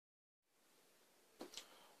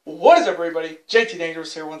What is up, everybody? JT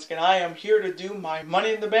Dangerous here once again. I am here to do my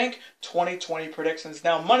Money in the Bank 2020 predictions.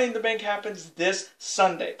 Now, Money in the Bank happens this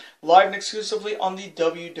Sunday, live and exclusively on the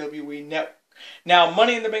WWE Network. Now,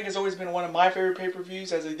 Money in the Bank has always been one of my favorite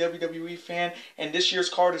pay-per-views as a WWE fan, and this year's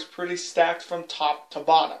card is pretty stacked from top to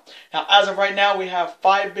bottom. Now, as of right now, we have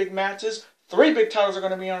 5 big matches. 3 big titles are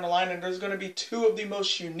going to be on the line, and there's going to be 2 of the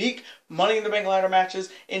most unique Money in the Bank ladder matches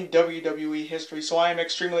in WWE history. So I am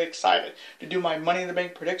extremely excited to do my Money in the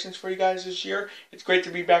Bank predictions for you guys this year. It's great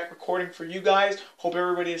to be back recording for you guys. Hope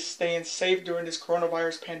everybody is staying safe during this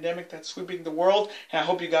coronavirus pandemic that's sweeping the world, and I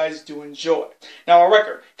hope you guys do enjoy. Now, our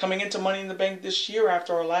record coming into Money in the Bank this year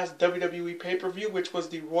after our last WWE pay-per-view, which was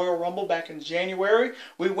the Royal Rumble back in January,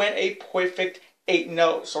 we went a perfect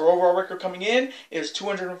 8-0. So our overall record coming in is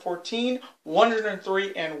 214,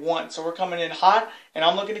 103, and 1. So we're coming in hot, and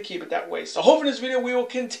I'm looking to keep it that way. So hopefully in this video we will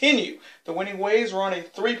continue the winning ways. We're on a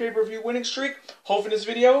 3 pay-per-view winning streak. Hopefully in this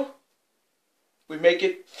video we make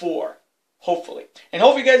it 4. Hopefully. And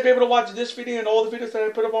hopefully you guys be able to watch this video and all the videos that I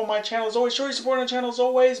put up on my channel. As always, show your support on the channel as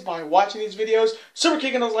always by watching these videos, super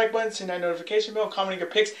kicking those like buttons, hitting that notification bell, commenting your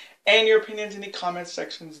picks and your opinions in the comment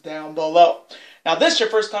sections down below. Now, this is your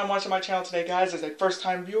first time watching my channel today, guys. As a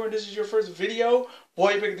first-time viewer, and this is your first video,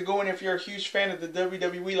 boy, you pick to go in if you're a huge fan of the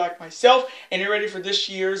WWE like myself, and you're ready for this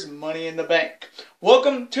year's Money in the Bank.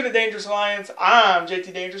 Welcome to the Dangerous Alliance. I'm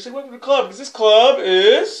JT Dangerous, and welcome to the club, because this club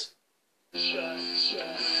is 2.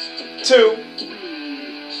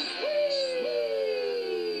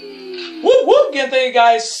 Whoop whoop! Again, thank you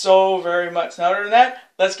guys so very much. Now, other than that,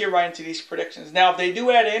 let's get right into these predictions. Now, if they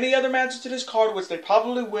do add any other matches to this card, which they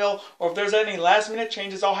probably will, or if there's any last-minute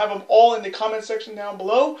changes, I'll have them all in the comment section down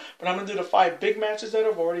below. But I'm going to do the 5 big matches that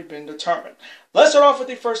have already been determined. Let's start off with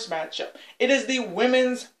the first matchup. It is the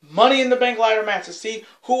Women's Money in the Bank ladder match to see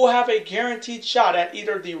who will have a guaranteed shot at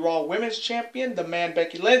either the Raw Women's Champion, the man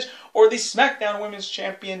Becky Lynch, or the SmackDown Women's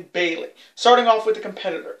Champion, Bayley. Starting off with the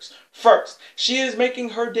competitors. First, she is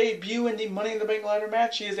making her debut in the Money in the Bank ladder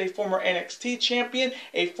match. She is a former NXT champion,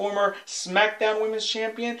 a former SmackDown Women's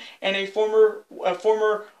Champion, and a former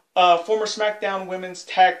SmackDown Women's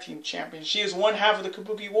Tag Team Champion. She is one half of the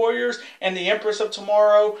Kabuki Warriors, and the Empress of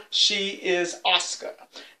Tomorrow, she is Asuka.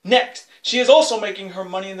 Next, she is also making her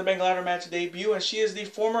Money in the Bank ladder match debut, and she is the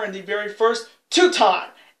former and the very first 2-time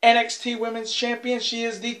NXT Women's Champion. She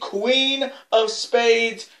is the Queen of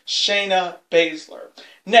Spades, Shayna Baszler.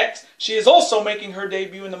 Next, she is also making her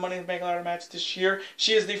debut in the Money in the Bank ladder match this year.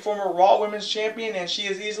 She is the former Raw Women's Champion, and she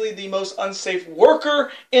is easily the most unsafe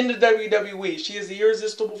worker in the WWE. She is the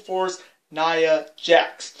irresistible force, Nia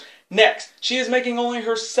Jax. Next, she is making only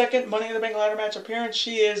her 2nd Money in the Bank ladder match appearance.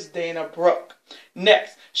 She is Dana Brooke.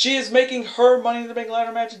 Next, she is making her Money in the Bank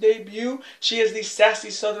ladder match debut. She is the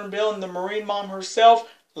sassy Southern Belle and the Marine Mom herself,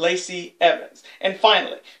 Lacey Evans. And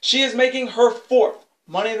finally, she is making her 4th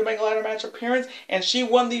Money in the Bank ladder match appearance, and she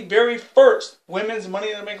won the very first Women's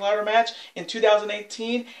Money in the Bank ladder match in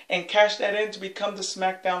 2018 and cashed that in to become the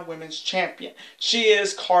SmackDown Women's Champion. She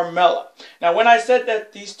is Carmella. Now, when I said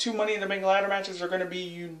that these 2 Money in the Bank ladder matches are going to be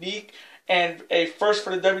unique and a first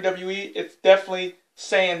for the WWE, it's definitely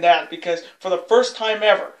saying that, because for the first time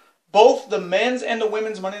ever, both the men's and the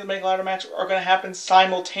women's Money in the Bank ladder match are going to happen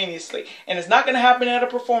simultaneously. And it's not going to happen at a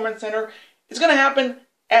performance center. It's going to happen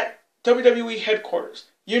at WWE headquarters.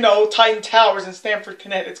 You know, Titan Towers in Stamford,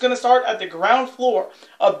 Connecticut. It's going to start at the ground floor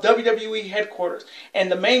of WWE headquarters.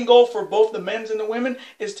 And the main goal for both the men's and the women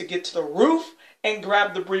is to get to the roof and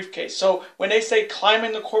grab the briefcase. So when they say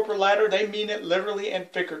climbing the corporate ladder, they mean it literally and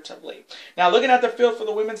figuratively. Now, looking at the field for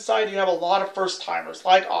the women's side, you have a lot of first-timers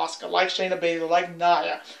like Asuka, like Shayna Baszler, like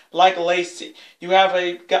Nia, like Lacey. You have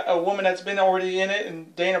a woman that's been already in it,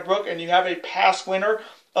 in Dana Brooke, and you have a past winner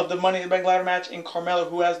of the Money in the Bank ladder match in Carmella,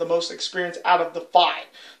 who has the most experience out of the 5.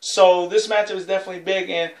 So this matchup is definitely big,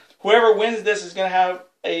 and whoever wins this is going to have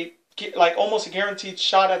almost a guaranteed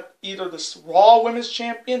shot at either the Raw Women's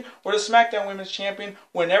Champion or the SmackDown Women's Champion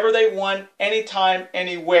whenever they won, anytime,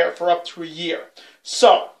 anywhere, for up to a year.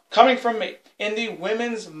 So, coming from me, in the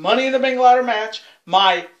Women's Money in the Bank ladder match,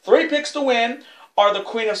 my 3 picks to win are the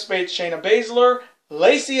Queen of Spades, Shayna Baszler,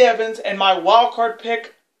 Lacey Evans, and my wildcard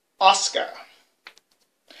pick, Asuka.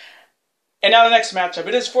 And now the next matchup.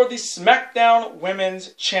 It is for the SmackDown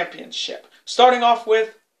Women's Championship. Starting off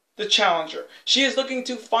with the challenger. She is looking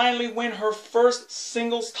to finally win her first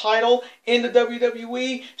singles title in the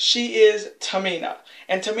WWE. She is Tamina.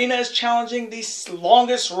 And Tamina is challenging the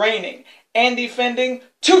longest reigning and defending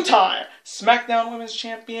two-time SmackDown Women's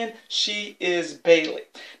Champion, she is Bayley.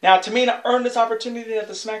 Now, Tamina earned this opportunity at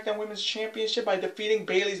the SmackDown Women's Championship by defeating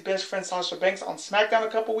Bayley's best friend Sasha Banks on SmackDown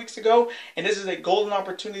a couple weeks ago, and this is a golden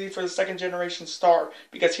opportunity for the second-generation star,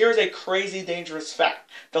 because here's a crazy, dangerous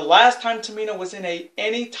fact. The last time Tamina was in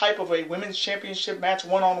any type of a Women's Championship match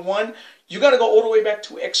one-on-one, you got to go all the way back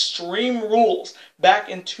to Extreme Rules back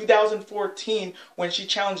in 2014 when she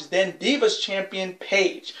challenged then Divas champion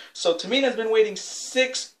Paige. So Tamina's been waiting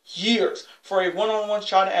 6 years for a one-on-one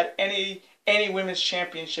shot at any women's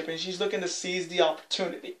championship, and she's looking to seize the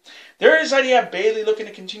opportunity. There is idea Bayley looking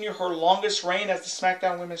to continue her longest reign as the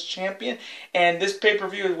SmackDown Women's Champion, and this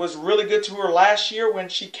pay-per-view was really good to her last year when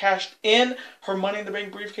she cashed in her Money in the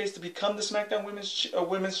Bank briefcase to become the SmackDown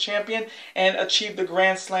Women's Champion and achieve the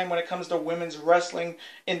Grand Slam when it comes to women's wrestling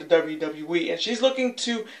in the WWE. And she's looking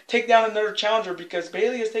to take down another challenger because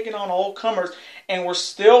Bayley is taking on all comers, and we're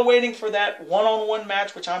still waiting for that one-on-one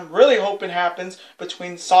match, which I'm really hoping happens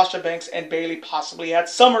between Sasha Banks and Bayley, possibly at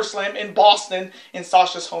SummerSlam in Boston, in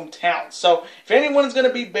Sasha's hometown. So if anyone's going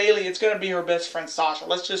to beat Bayley, it's going to be her best friend Sasha.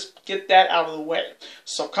 Let's just get that out of the way.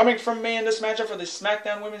 So coming from me in this matchup for the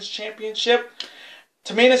SmackDown Women's Championship,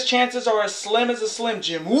 Tamina's chances are as slim as a Slim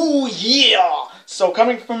Jim. Ooh, yeah! So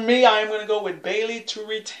coming from me, I am going to go with Bayley to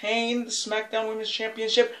retain the SmackDown Women's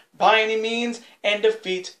Championship by any means and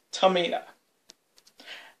defeat Tamina.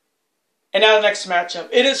 And now the next matchup.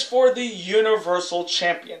 It is for the Universal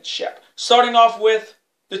Championship. Starting off with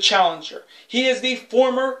the challenger. He is the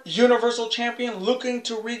former Universal Champion looking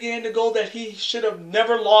to regain the gold that he should have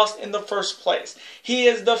never lost in the first place. He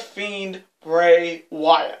is the Fiend Bray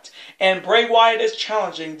Wyatt. And Bray Wyatt is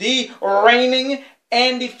challenging the reigning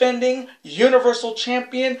and defending Universal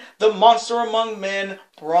Champion, the Monster Among Men,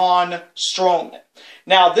 Braun Strowman.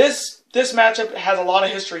 Now this matchup has a lot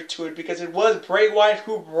of history to it because it was Bray Wyatt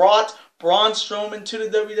who brought Braun Strowman to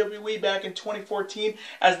the WWE back in 2014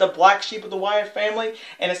 as the black sheep of the Wyatt family,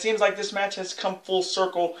 and it seems like this match has come full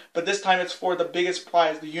circle, but this time it's for the biggest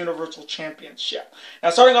prize, the Universal Championship.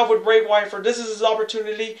 Now starting off with Bray Wyatt, this is his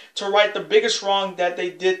opportunity to right the biggest wrong that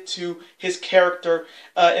they did to his character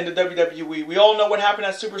in the WWE. We all know what happened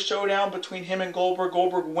at Super Showdown between him and Goldberg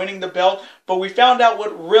winning the belt, but we found out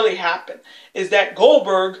what really happened is that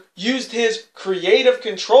Goldberg used his creative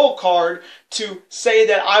control card to say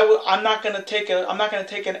that I'm not going to take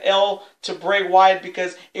an L to Bray Wyatt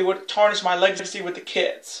because it would tarnish my legacy with the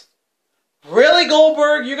kids. Really,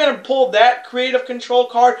 Goldberg? You're going to pull that creative control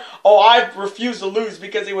card? Oh, I refuse to lose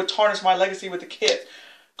because it would tarnish my legacy with the kids.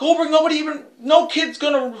 Goldberg, no kid's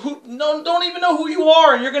don't even know who you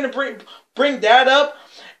are, and you're going to bring that up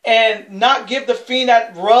and not give the Fiend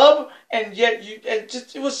that rub, and yet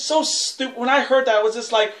it was so stupid. When I heard that, I was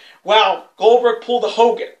just like, wow, Goldberg pulled a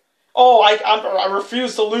Hogan. Oh, I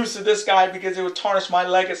refuse to lose to this guy because it would tarnish my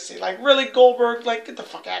legacy. Like, really, Goldberg? Like, get the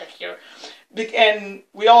fuck out of here. And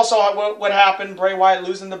we all saw what happened, Bray Wyatt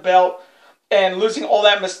losing the belt and losing all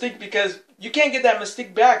that mystique because you can't get that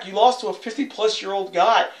mystique back. You lost to a 50-plus-year-old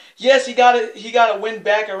guy. Yes, he got a win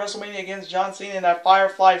back at WrestleMania against John Cena in that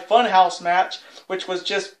Firefly Funhouse match, which was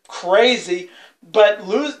just crazy. But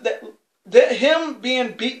him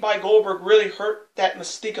being beat by Goldberg really hurt that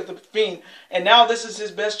mystique of the Fiend. And now this is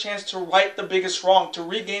his best chance to right the biggest wrong, to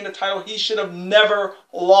regain the title he should have never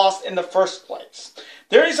lost in the first place.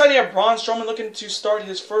 There is the idea of Braun Strowman looking to start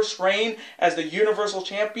his first reign as the Universal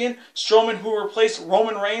Champion. Strowman, who replaced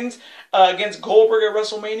Roman Reigns against Goldberg at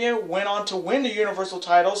WrestleMania, went on to win the Universal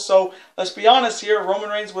title. So let's be honest here, if Roman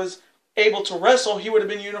Reigns was able to wrestle, he would have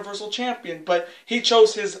been Universal Champion. But he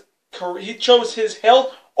chose his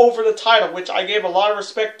health over the title, which I gave a lot of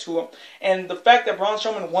respect to him. And the fact that Braun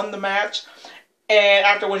Strowman won the match, and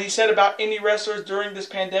after what he said about indie wrestlers during this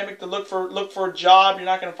pandemic to look for a job, you're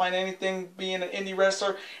not going to find anything being an indie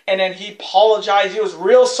wrestler, and then he apologized. He was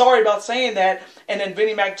real sorry about saying that, and then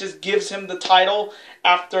Vinnie Mac just gives him the title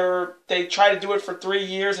after they tried to do it for 3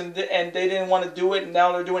 years and they didn't want to do it, and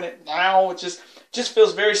now they're doing it now. It just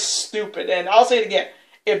feels very stupid. And I'll say it again.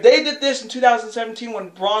 If they did this in 2017 when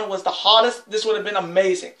Braun was the hottest, this would have been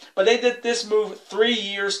amazing. But they did this move 3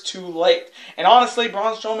 years too late. And honestly,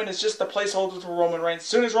 Braun Strowman is just a placeholder for Roman Reigns. As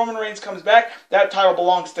soon as Roman Reigns comes back, that title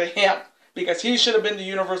belongs to him. Because he should have been the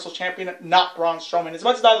Universal Champion, not Braun Strowman. As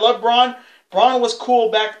much as I love Braun, Braun was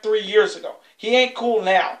cool back 3 years ago. He ain't cool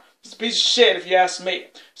now. He's a piece of shit if you ask me.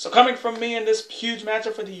 So coming from me in this huge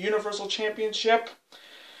matchup for the Universal Championship,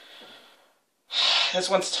 this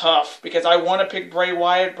one's tough because I want to pick Bray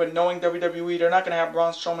Wyatt, but knowing WWE, they're not going to have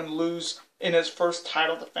Braun Strowman lose in his first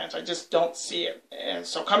title defense. I just don't see it. And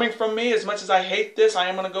so coming from me, as much as I hate this, I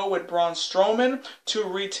am going to go with Braun Strowman to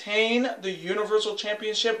retain the Universal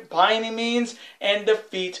Championship by any means and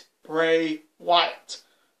defeat Bray Wyatt.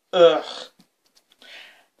 Ugh.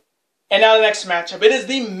 And now the next matchup. It is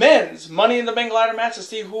the men's Money in the Bank ladder match to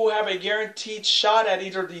see who will have a guaranteed shot at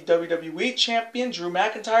either the WWE Champion, Drew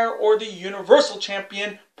McIntyre, or the Universal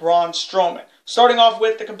Champion, Braun Strowman. Starting off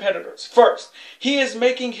with the competitors. First, he is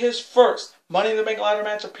making his first Money in the Bank ladder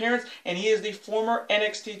match appearance, and he is the former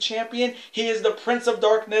NXT Champion. He is the Prince of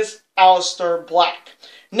Darkness, Aleister Black.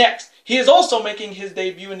 Next, he is also making his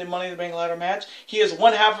debut in the Money in the Bank ladder match. He is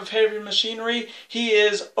one half of Heavy Machinery. He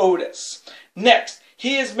is Otis. Next,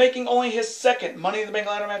 he is making only his second Money in the Bank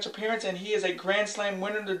ladder match appearance, and he is a Grand Slam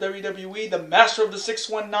winner in the WWE, the Master of the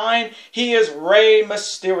 619. He is Rey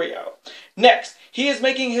Mysterio. Next, he is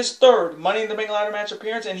making his third Money in the Bank ladder match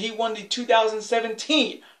appearance, and he won the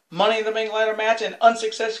 2017 Money in the Bank ladder match and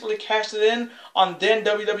unsuccessfully cashed it in on then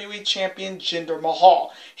WWE Champion Jinder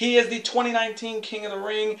Mahal. He is the 2019 King of the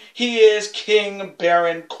Ring. He is King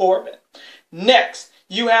Baron Corbin. Next,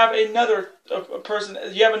 you have another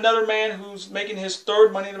man who's making his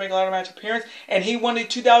third Money in the Bank ladder match appearance, and he won the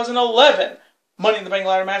 2011 Money in the Bank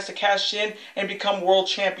ladder match to cash in and become world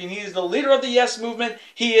champion. He is the leader of the Yes Movement.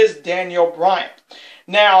 He is Daniel Bryan.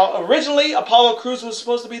 Now, originally, Apollo Crews was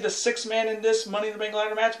supposed to be the sixth man in this Money in the Bank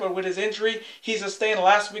ladder match, but with his injury, he sustained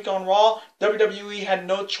last week on Raw. WWE had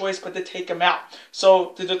no choice but to take him out. So,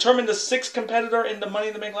 to determine the sixth competitor in the Money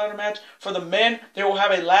in the Bank ladder match, for the men, they will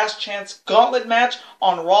have a last chance gauntlet match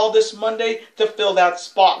on Raw this Monday to fill that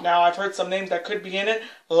spot. Now, I've heard some names that could be in it,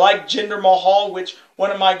 like Jinder Mahal, which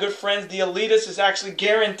one of my good friends, the Elitist, is actually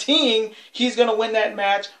guaranteeing he's going to win that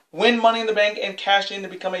match, win Money in the Bank, and cash in to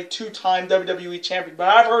become a two-time WWE champion. But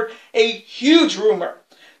I've heard a huge rumor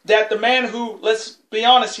that the man who, let's be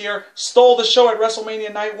honest here, stole the show at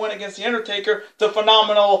WrestleMania Night 1 against The Undertaker, the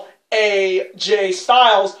phenomenal AJ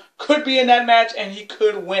Styles, could be in that match and he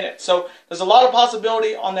could win it. So there's a lot of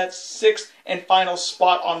possibility on that sixth and final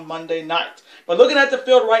spot on Monday night. But looking at the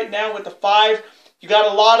field right now with the five, you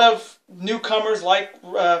got a lot of newcomers like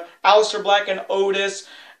Aleister Black and Otis.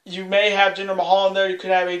 You may have Jinder Mahal in there. You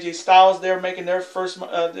could have AJ Styles there making their first,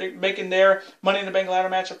 making their Money in the Bank ladder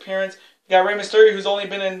match appearance. You got Rey Mysterio, who's only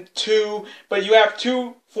been in two, but you have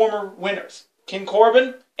two former winners, King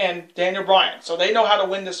Corbin and Daniel Bryan. So they know how to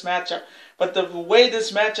win this matchup. But the way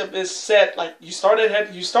this matchup is set, like you start at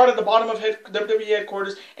the bottom of WWE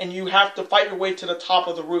headquarters, and you have to fight your way to the top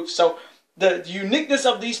of the roof. So the uniqueness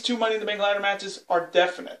of these two Money in the Bank ladder matches are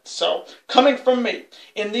definite. So, coming from me,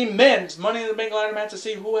 in the men's Money in the Bank ladder match to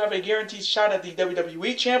see who have a guaranteed shot at the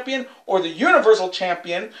WWE Champion or the Universal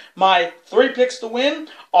Champion, my three picks to win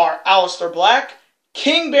are Aleister Black,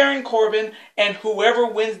 King Baron Corbin, and whoever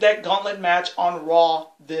wins that gauntlet match on Raw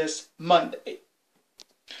this Monday.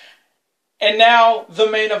 And now, the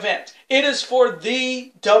main event. It is for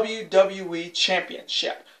the WWE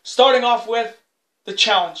Championship. Starting off with the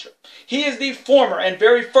challenger. He is the former and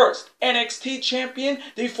very first NXT champion,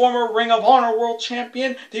 the former Ring of Honor World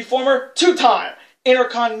Champion, the former two-time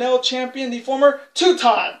Intercontinental Champion, the former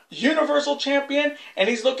two-time Universal Champion, and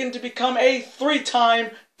he's looking to become a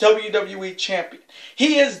three-time WWE Champion.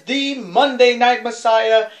 He is the Monday Night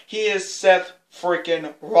Messiah. He is Seth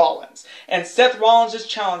freaking Rollins. And Seth Rollins is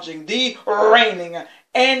challenging the reigning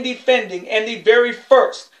and defending and the very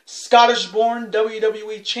first Scottish-born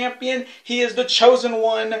WWE Champion. He is the chosen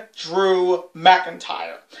one, Drew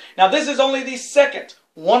McIntyre. Now, this is only the second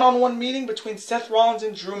one-on-one meeting between Seth Rollins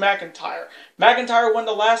and Drew McIntyre. McIntyre won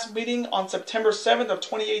the last meeting on September 7th of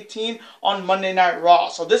 2018 on Monday Night Raw.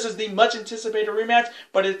 So this is the much-anticipated rematch,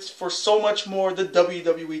 but it's for so much more, the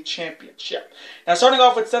WWE Championship. Now, starting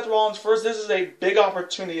off with Seth Rollins first, this is a big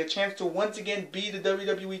opportunity, a chance to once again be the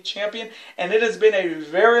WWE Champion, and it has been a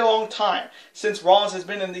very long time since Rollins has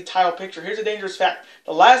been in the title picture. Here's a dangerous fact.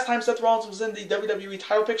 The last time Seth Rollins was in the WWE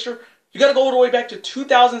title picture, you got to go all the way back to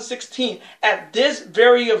 2016 at this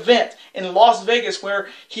very event in Las Vegas, where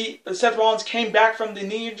Seth Rollins came back from the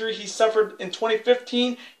knee injury he suffered in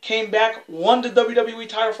 2015, came back, won the WWE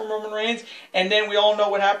title from Roman Reigns, and then we all know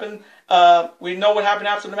what happened. We know what happened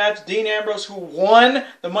after the match. Dean Ambrose, who won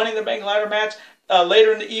the Money in the Bank ladder match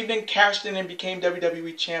later in the evening, cashed in and became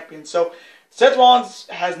WWE Champion. So Seth Rollins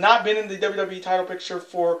has not been in the WWE title picture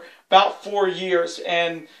for about 4 years,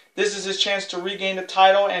 and this is his chance to regain the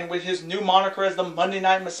title, and with his new moniker as the Monday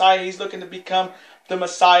Night Messiah, he's looking to become the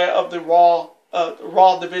Messiah of the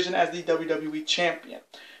Raw division as the WWE Champion.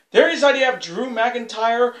 There is idea of Drew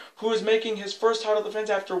McIntyre, who is making his first title defense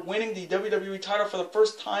after winning the WWE title for the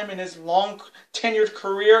first time in his long tenured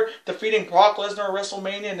career, defeating Brock Lesnar at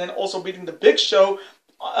WrestleMania and then also beating the Big Show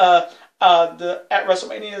at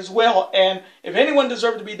WrestleMania as well. And if anyone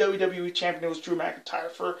deserved to be WWE champion, it was Drew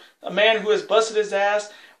McIntyre. For a man who has busted his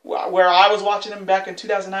ass, where I was watching him back in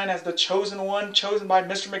 2009 as the chosen one, chosen by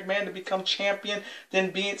Mr. McMahon to become champion,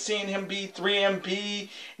 then seeing him be 3MB,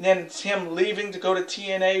 and then him leaving to go to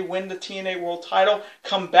TNA, win the TNA World title,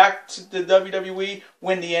 come back to the WWE,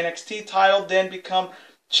 win the NXT title, then become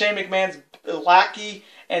Shane McMahon's lackey,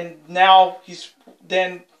 and now he's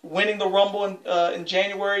then winning the Rumble in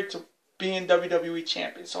January to being WWE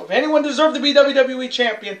champion. So if anyone deserved to be WWE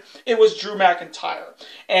champion, it was Drew McIntyre.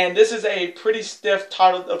 And this is a pretty stiff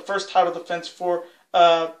title, the first title defense for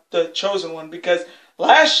the chosen one, because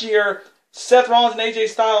last year Seth Rollins and AJ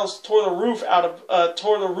Styles tore the roof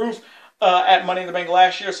at Money in the Bank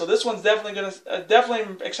last year. So this one's definitely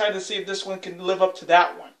excited to see if this one can live up to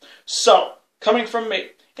that one. So coming from me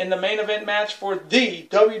in the main event match for the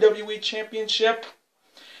WWE Championship,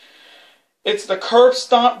 it's the Curb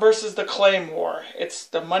Stomp versus the Claymore. It's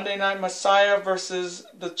the Monday Night Messiah versus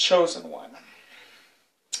the Chosen One.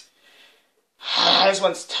 This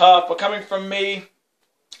one's tough, but coming from me,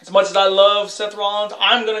 as much as I love Seth Rollins,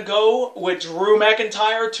 I'm going to go with Drew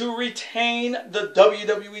McIntyre to retain the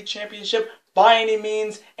WWE Championship by any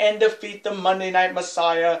means and defeat the Monday Night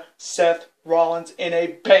Messiah, Seth Rollins, in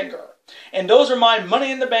a banger. And those are my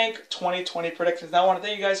Money in the Bank 2020 predictions. Now I want to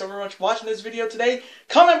thank you guys so very much for watching this video today.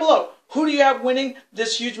 Comment below, who do you have winning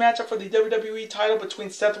this huge matchup for the WWE title between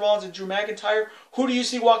Seth Rollins and Drew McIntyre? Who do you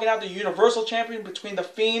see walking out the Universal Champion between The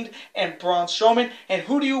Fiend and Braun Strowman? And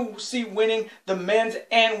who do you see winning the men's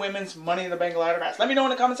and women's Money in the Bank ladder match? Let me know in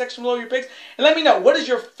the comment section below your picks. And let me know, what is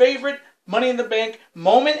your favorite Money in the Bank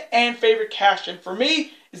moment and favorite cash-in? For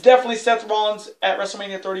me, it's definitely Seth Rollins at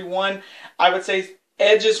WrestleMania 31. I would say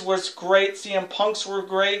Edge's was great, CM Punk's were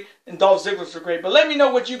great, and Dolph Ziggler's were great. But let me know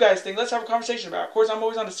what you guys think. Let's have a conversation about it. Of course, I'm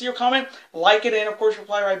always on to see your comment, like it, and of course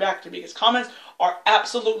reply right back to me, because comments are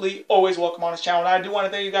absolutely always welcome on this channel. And I do want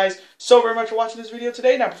to thank you guys so very much for watching this video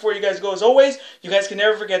today. Now, before you guys go, as always, you guys can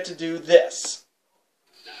never forget to do this.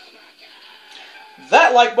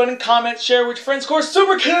 That like button, comment, share with your friends. Of course,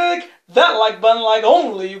 super kick that like button like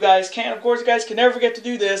only you guys can. Of course, you guys can never forget to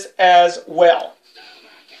do this as well.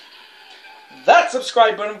 That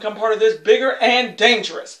subscribe button, become part of this bigger and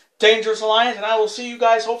dangerous alliance, and I will see you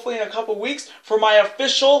guys hopefully in a couple weeks for my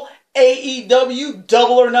official AEW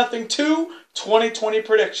Double or Nothing 2 2020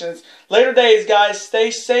 predictions. Later days, guys.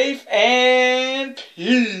 Stay safe and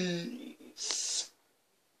peace.